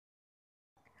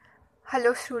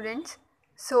Hello students.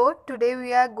 So today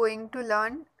we are going to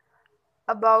learn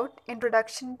about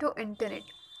introduction to internet.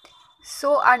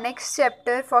 So our next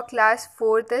chapter for class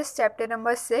 4th is chapter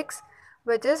number 6,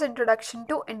 which is introduction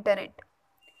to internet.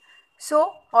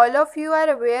 So all of you are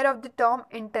aware of the term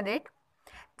internet.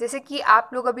 जैसे कि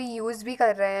आप लोग अभी use भी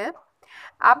कर रहे हैं.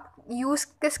 आप यूज़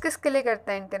किस किस के लिए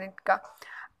करते हैं इंटरनेट का?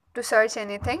 To search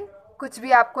anything. कुछ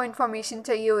भी आपको इन्फॉर्मेशन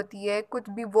चाहिए होती है, कुछ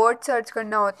भी वर्ड सर्च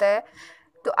करना होता है,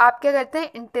 तो आप क्या करते हैं?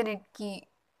 इंटरनेट की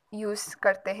यूज़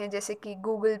करते हैं. जैसे कि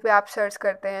गूगल पे आप सर्च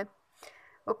करते हैं.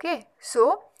 Okay, so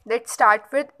let's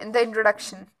start with the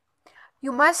introduction.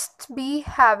 You must be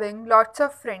having lots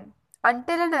of friends.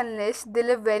 Until and unless they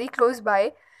live very close by,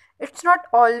 it's not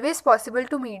always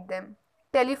possible to meet them.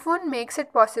 Telephone makes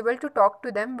it possible to talk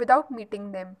to them without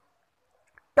meeting them.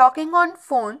 Talking on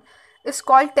phone is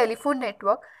called telephone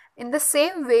network. In the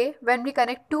same way, when we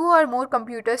connect two or more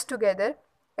computers together,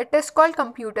 it is called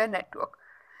computer network.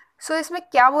 So इसमें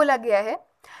क्या बोला गया है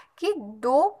कि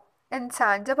दो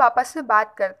इंसान जब आपस में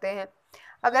बात करते हैं,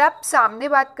 अगर आप सामने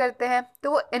बात करते हैं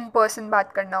तो वो इन पर्सन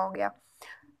बात करना हो गया.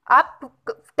 आप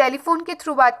टेलीफोन के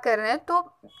थ्रू बात कर रहे हैं तो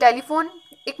टेलीफोन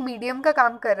एक मीडियम का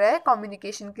काम कर रहा है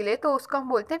कम्युनिकेशन के लिए, तो उसको हम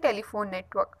बोलते हैं टेलीफोन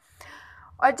नेटवर्क.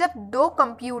 और जब दो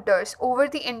computers over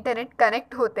the internet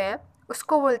connect होते हैं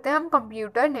उसको बोलते हैं हम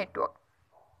computer network.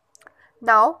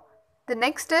 Now the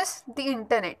next is the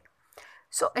internet.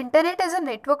 So internet is a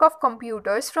network of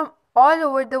computers from all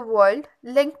over the world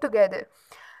link together.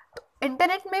 तो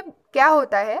इंटरनेट में क्या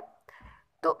होता है?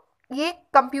 तो ये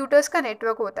कंप्यूटर्स का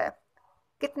नेटवर्क होता है.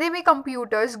 कितने भी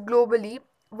कंप्यूटर्स ग्लोबली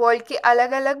वर्ल्ड के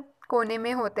अलग अलग कोने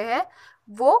में होते हैं,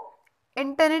 वो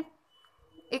इंटरनेट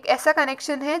एक ऐसा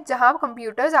कनेक्शन है जहाँ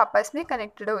कंप्यूटर्स आपस में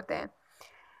कनेक्टेड होते हैं.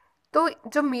 तो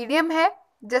जो मीडियम है,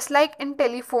 just like in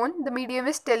telephone, the medium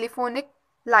is telephonic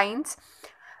lines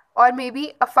or maybe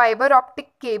a fiber optic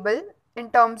cable in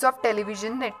terms of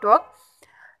television network.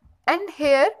 And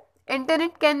here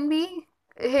internet can be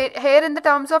here in the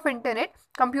terms of internet,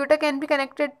 computer can be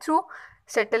connected through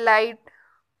satellite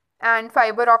and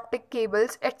fiber optic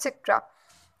cables etc.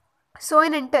 So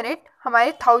in internet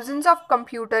हमारे thousands of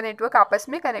computer network आपस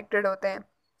में connected होते हैं.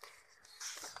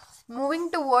 Moving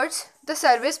towards the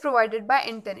service provided by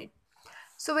internet.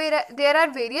 So there are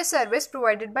various service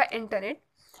provided by internet.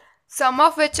 Some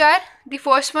of which are, the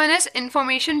first one is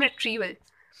information retrieval.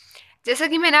 जैसा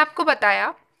कि मैंने आपको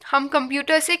बताया, हम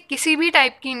कंप्यूटर से किसी भी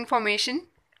टाइप की इंफॉर्मेशन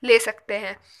ले सकते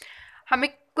हैं. हमें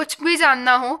कुछ भी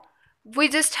जानना हो, we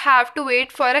just have to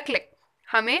wait for a click.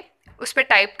 हमें उस पर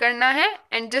टाइप करना है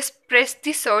and just press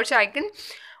the search icon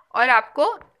और आपको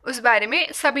उस बारे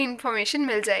में सभी इंफॉर्मेशन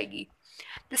मिल जाएगी.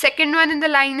 The second one in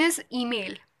the line is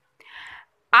email.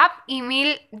 आप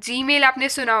ईमेल, जीमेल आपने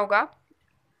सुना होगा.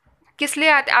 किस लिए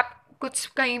आते? आप कुछ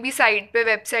कहीं भी साइट पे,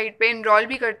 वेबसाइट पे इनरोल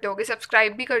भी करते होगे,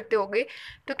 सब्सक्राइब भी करते होगे,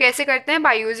 तो कैसे करते हैं?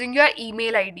 By using your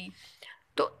email ID.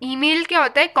 तो ईमेल क्या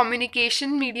होता है? कम्युनिकेशन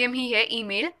मीडियम ही है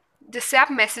ईमेल, जिससे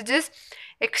आप मैसेजेस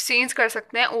एक्सचेंज कर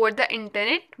सकते हैं over the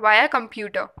internet via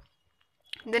computer.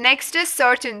 The next is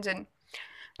search engine.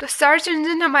 तो सर्च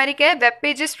इंजन हमारे क्या है? वेब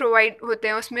पेजेस प्रोवाइड होते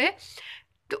हैं उसमें,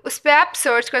 तो उस पर आप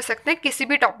सर्च कर सकते हैं किसी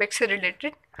भी टॉपिक से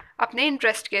रिलेटेड अपने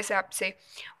इंटरेस्ट के हिसाब से.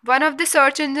 One of the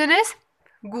search engine is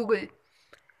Google.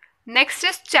 Next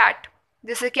is chat.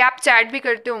 जैसे कि आप चैट भी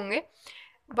करते होंगे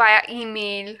वाया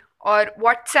ईमेल और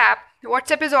WhatsApp.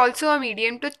 WhatsApp is also a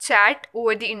medium to chat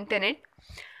over the internet.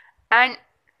 And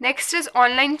next is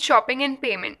online shopping and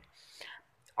payment.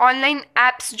 Online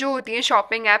apps जो होती हैं,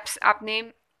 शॉपिंग एप्स, आपने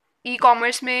ई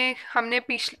कॉमर्स में, हमने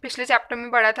पिछले चैप्टर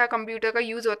में पढ़ा था कंप्यूटर का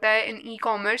यूज़ होता है इन ई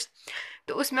कॉमर्स,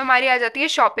 तो उसमें हमारी आ जाती है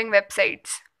शॉपिंग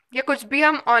वेबसाइट्स, या कुछ भी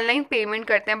हम ऑनलाइन पेमेंट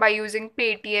करते हैं बाय यूजिंग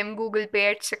पेटीएम, गूगल पे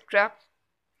etcetera.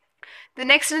 The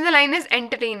next in the line is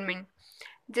entertainment.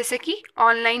 जैसे कि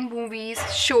online movies,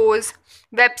 shows,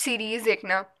 web series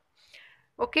देखना.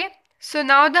 Okay, so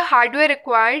now the hardware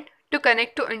required to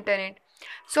connect to internet.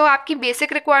 सो आपकी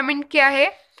बेसिक रिक्वायरमेंट क्या है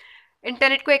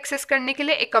internet को एक्सेस करने के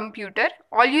लिए? एक computer.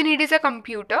 All you need is a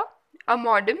computer, a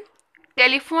modem,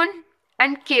 telephone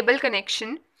and cable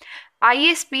connection,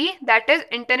 ISP, that is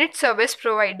internet service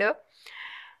provider,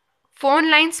 phone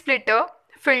line splitter,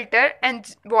 filter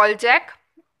and wall jack,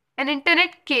 an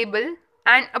internet cable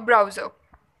and a browser.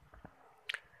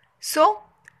 So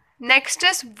next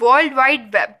is World Wide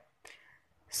Web.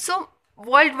 So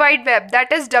World Wide Web,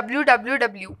 that is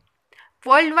WWW.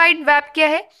 World wide web क्या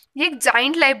है? ये एक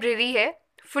giant library है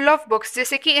full of books.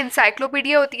 जैसे कि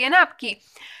encyclopedia होती है ना आपकी,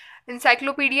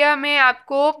 इंसाइक्लोपीडिया में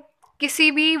आपको किसी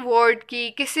भी वर्ड की,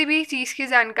 किसी भी चीज़ की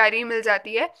जानकारी मिल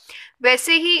जाती है,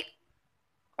 वैसे ही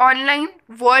ऑनलाइन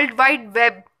वर्ल्ड वाइड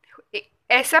वेब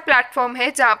ऐसा प्लेटफॉर्म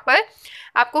है जहाँ पर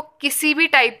आपको किसी भी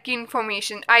टाइप की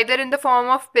information either in the form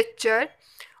of picture,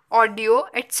 audio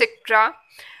etcetera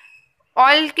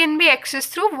all can be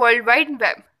accessed through World Wide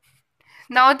Web.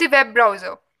 Now the web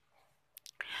browser.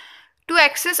 To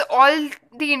access all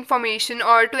the information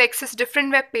or to access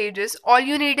different web pages, all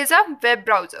you need is a web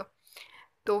browser.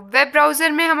 तो web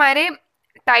browser में हमारे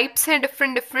types हैं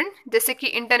different जैसे कि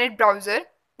internet browser,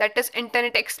 that is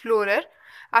internet explorer,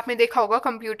 आपने देखा होगा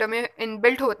computer में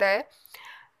इनबिल्ट होता है.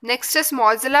 Next is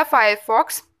मॉजिला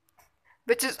Firefox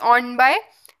which is on by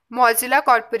मॉजिला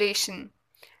corporation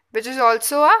which is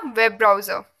also a web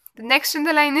browser. The next in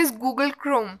the line is Google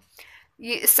Chrome.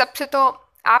 ये सबसे तो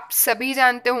आप सभी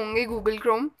जानते होंगे Google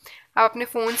Chrome, आप अपने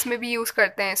फ़ोन्स में भी यूज़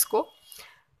करते हैं इसको.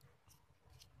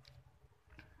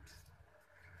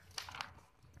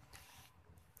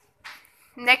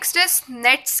 Next is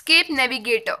Netscape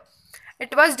Navigator.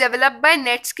 It was developed by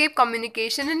Netscape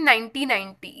Communication in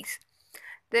 1990s.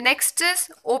 The next is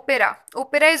Opera.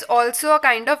 Opera is also a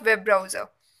kind of web browser.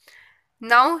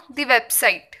 Now the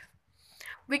website.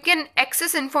 We can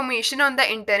access information on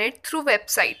the internet through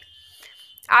website.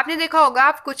 आपने देखा होगा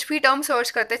आप कुछ भी term search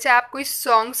करते हैं, चाहे आप कोई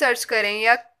सॉन्ग सर्च करें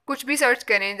या कुछ भी सर्च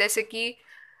करें, जैसे कि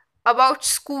अबाउट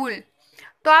स्कूल,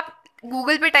 तो आप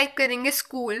गूगल पे टाइप करेंगे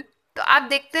स्कूल, तो आप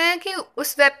देखते हैं कि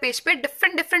उस वेब पेज पे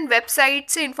डिफरेंट वेबसाइट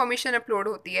से इंफॉर्मेशन अपलोड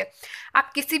होती है.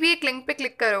 आप किसी भी एक लिंक पे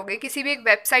क्लिक करोगे, किसी भी एक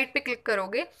वेबसाइट पे क्लिक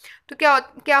करोगे, तो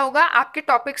क्या होगा, आपके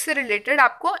टॉपिक से रिलेटेड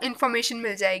आपको इन्फॉर्मेशन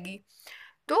मिल जाएगी.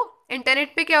 तो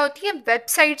इंटरनेट पे क्या होती है,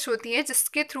 वेबसाइट्स होती हैं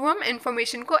जिसके थ्रू हम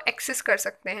इंफॉर्मेशन को एक्सेस कर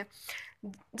सकते हैं.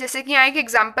 जैसे कि यहाँ एक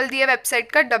एग्जांपल दिया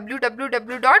वेबसाइट का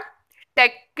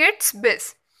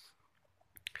www.techkidsbiz.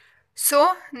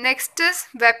 So next is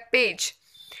web page.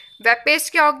 Web page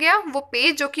क्या हो गया, वो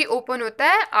पेज जो कि ओपन होता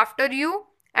है after you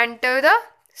enter the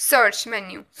search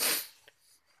menu.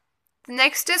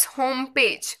 Next is home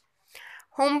page.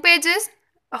 Home page is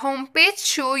home page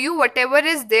show you whatever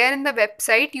is there in the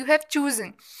website you have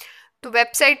chosen. तो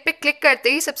website पे क्लिक करते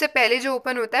ही सबसे पहले जो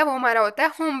ओपन होता है वो हमारा होता है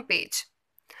home page.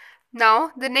 Now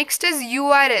the next is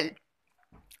URL.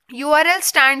 URL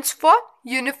stands for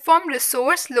Uniform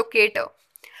Resource Locator.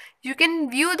 You can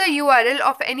view the URL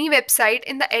of any website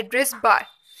in the address bar.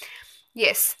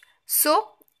 Yes. So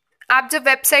आप जब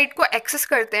वेबसाइट को एक्सेस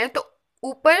करते हैं तो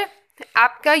ऊपर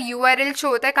आपका URL शो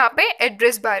होता है कहाँ पे,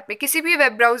 एड्रेस बार पे. किसी भी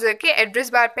वेब ब्राउज़र के एड्रेस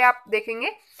बार पे आप देखेंगे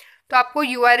तो आपको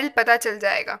URL पता चल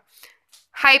जाएगा.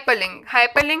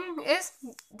 Hyperlink is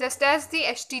just as the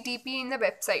HTTP in the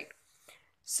website.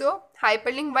 So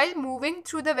hyperlink, while moving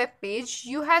through the web page,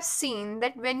 you have seen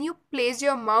that when you place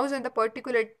your mouse on the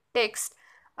particular text,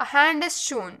 a hand is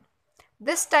shown.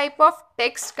 This type of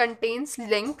text contains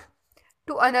link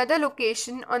to another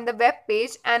location on the web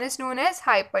page and is known as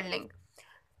hyperlink.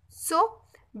 So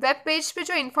web page पे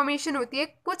जो information होती है,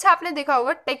 कुछ आपने देखा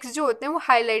होगा text जो होते हैं वो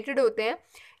हाईलाइटेड होते हैं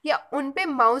या उन पे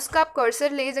माउस का आप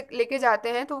कर्सर लेके जाते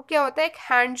हैं तो क्या होता है, एक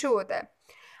हैंड शो होता है.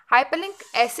 हाइपरलिंक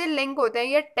ऐसे लिंक होते हैं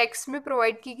या टेक्स्ट में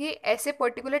प्रोवाइड की गई ऐसे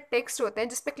पर्टिकुलर टेक्स्ट होते हैं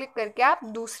जिस पे क्लिक करके आप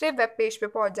दूसरे वेब पेज पे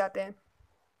पहुंच जाते हैं.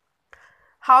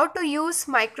 How to use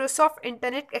Microsoft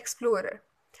internet explorer.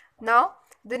 Now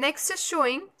the next is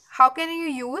showing how can you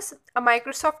use a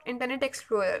Microsoft internet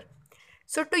explorer.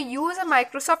 So to use a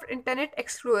Microsoft Internet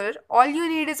Explorer, all you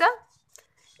need is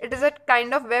it is a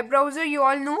kind of web browser, you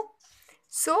all know.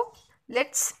 So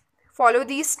let's follow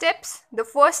these steps. The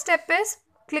first step is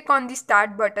click on the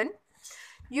start button.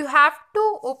 You have to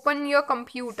open your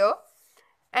computer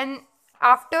and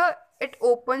after it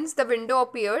opens, the window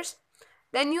appears.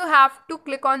 Then you have to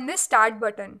click on the start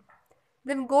button.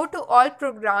 Then go to all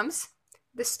programs.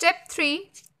 The step 3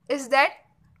 is that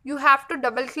you have to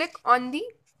double click on the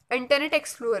internet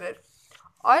explorer.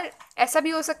 और ऐसा भी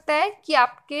हो सकता है कि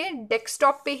आपके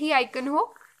desktop पे ही icon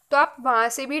हो तो आप वहाँ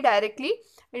से भी डायरेक्टली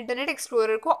इंटरनेट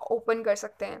एक्सप्लोरर को ओपन कर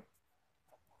सकते हैं.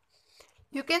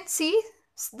 You can see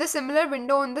the similar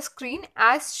window on the screen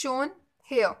as shown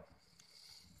here.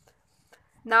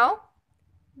 Now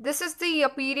this is the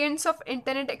appearance of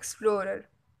internet explorer.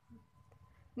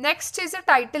 Next is a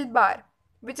title bar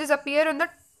which is appear on the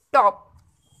top.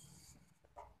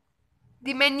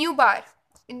 The menu bar.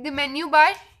 In the menu bar,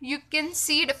 you can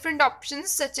see different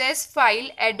options such as File,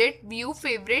 Edit, View,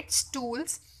 Favorites,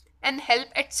 Tools, and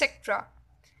Help, etc.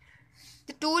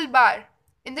 The toolbar.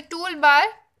 In the toolbar,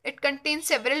 it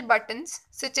contains several buttons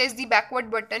such as the backward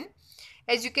button.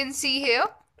 As you can see here,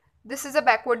 this is a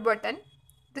backward button.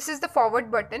 This is the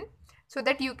forward button so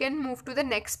that you can move to the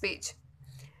next page.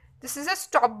 This is a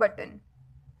stop button.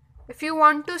 If you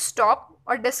want to stop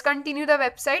or discontinue the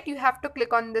website, you have to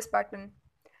click on this button.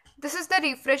 This is the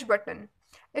refresh button.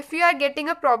 If you are getting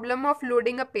a problem of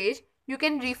loading a page, you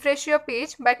can refresh your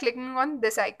page by clicking on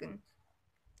this icon.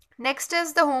 Next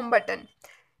is the home button.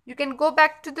 You can go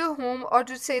back to the home or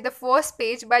to say the first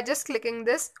page by just clicking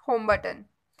this home button.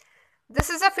 This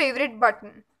is a favorite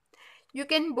button. You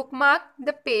can bookmark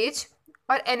the page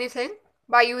or anything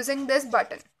by using this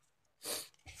button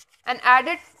and add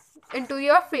it into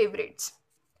your favorites.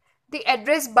 The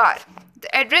address bar.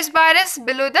 The address bar is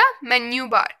below the menu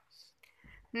bar.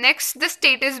 Next, the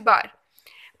status bar.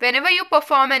 Whenever you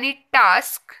perform any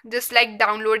task, just like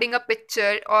downloading a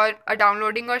picture or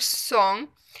downloading a song,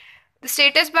 the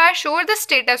status bar shows the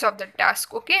status of the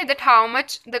task, okay, that how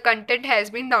much the content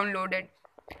has been downloaded.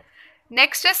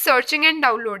 Next is searching and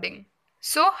downloading.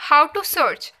 So, how to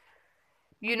search?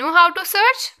 You know how to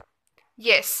search?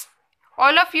 Yes,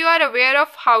 all of you are aware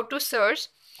of how to search.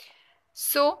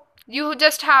 So, you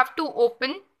just have to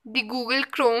open the Google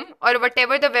Chrome or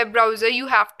whatever the web browser you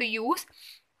have to use.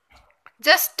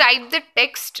 Just type the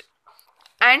text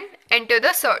and enter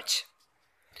the search.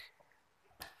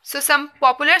 So some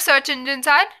popular search engines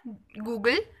are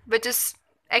Google, which is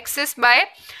accessed by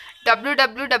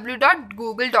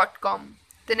www.google.com.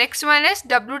 The next one is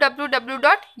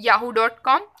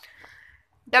www.yahoo.com,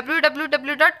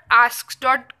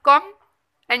 www.asks.com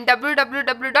and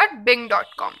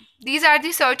www.bing.com. These are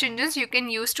the search engines you can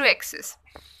use to access.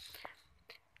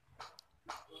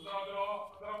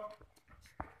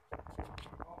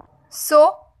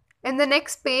 So, in the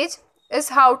next page is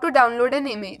how to download an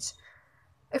image.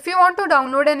 If you want to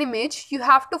download an image, you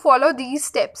have to follow these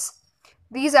steps.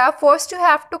 These are, first you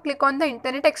have to click on the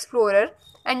Internet Explorer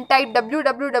and type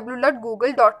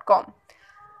www.google.com.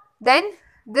 Then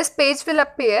this page will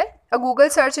appear, a Google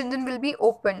search engine will be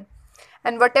opened.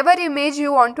 And whatever image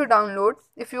you want to download,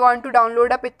 if you want to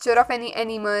download a picture of any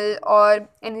animal or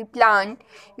any plant,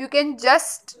 you can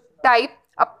just type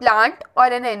a plant or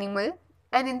an animal,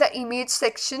 and in the image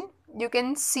section you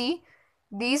can see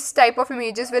these type of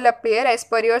images will appear as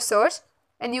per your search,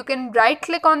 and you can right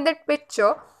click on that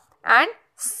picture and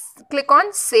click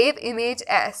on save image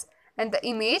as, and the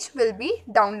image will be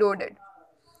downloaded.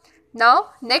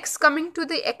 Now next, coming to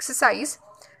the exercise,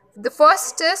 the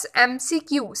first is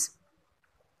MCQs.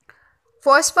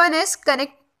 First one is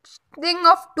connecting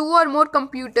of two or more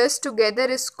computers together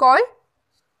is called,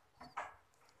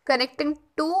 connecting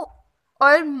two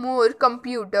or more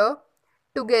computer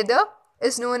together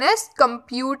is known as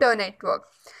computer network.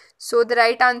 So the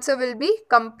right answer will be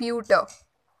computer.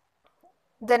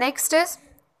 The next is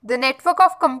the network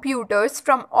of computers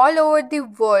from all over the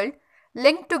world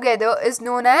linked together is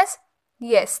known as,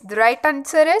 yes, the right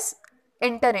answer is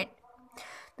internet.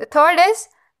 The third is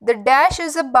the dash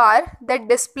is a bar that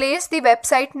displays the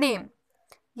website name.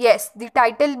 Yes, the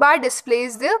title bar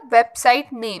displays the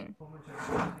website name.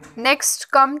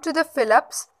 Next, come to the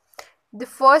fill-ups. The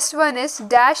first one is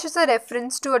dash is a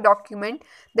reference to a document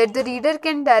that the reader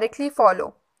can directly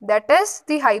follow. That is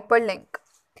the hyperlink.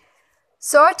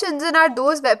 Search engine are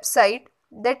those websites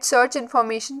that search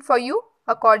information for you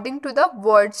according to the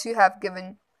words you have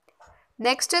given.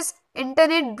 Next is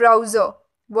internet browser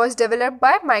was developed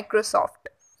by Microsoft.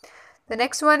 The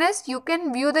next one is you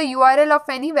can view the URL of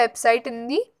any website in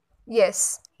the,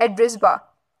 yes, address bar.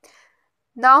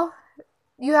 Now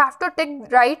you have to tick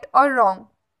right or wrong.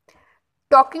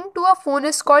 Talking to a phone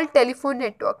is called telephone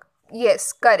network.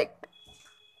 Yes, correct.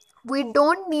 We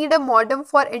don't need a modem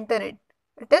for internet.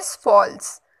 It is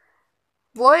false.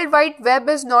 World Wide Web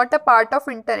is not a part of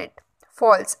internet.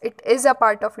 False. It is a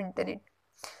part of internet.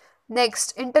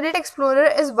 Next, Internet Explorer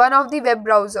is one of the web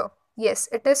browser. Yes,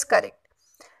 it is correct.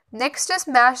 Next is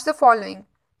match the following.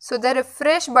 So the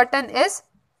refresh button is,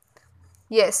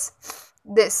 yes,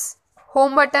 this.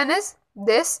 Home button is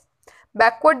this.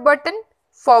 Backward button,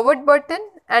 forward button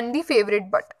and the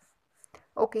favorite button.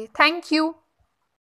 Okay, thank you.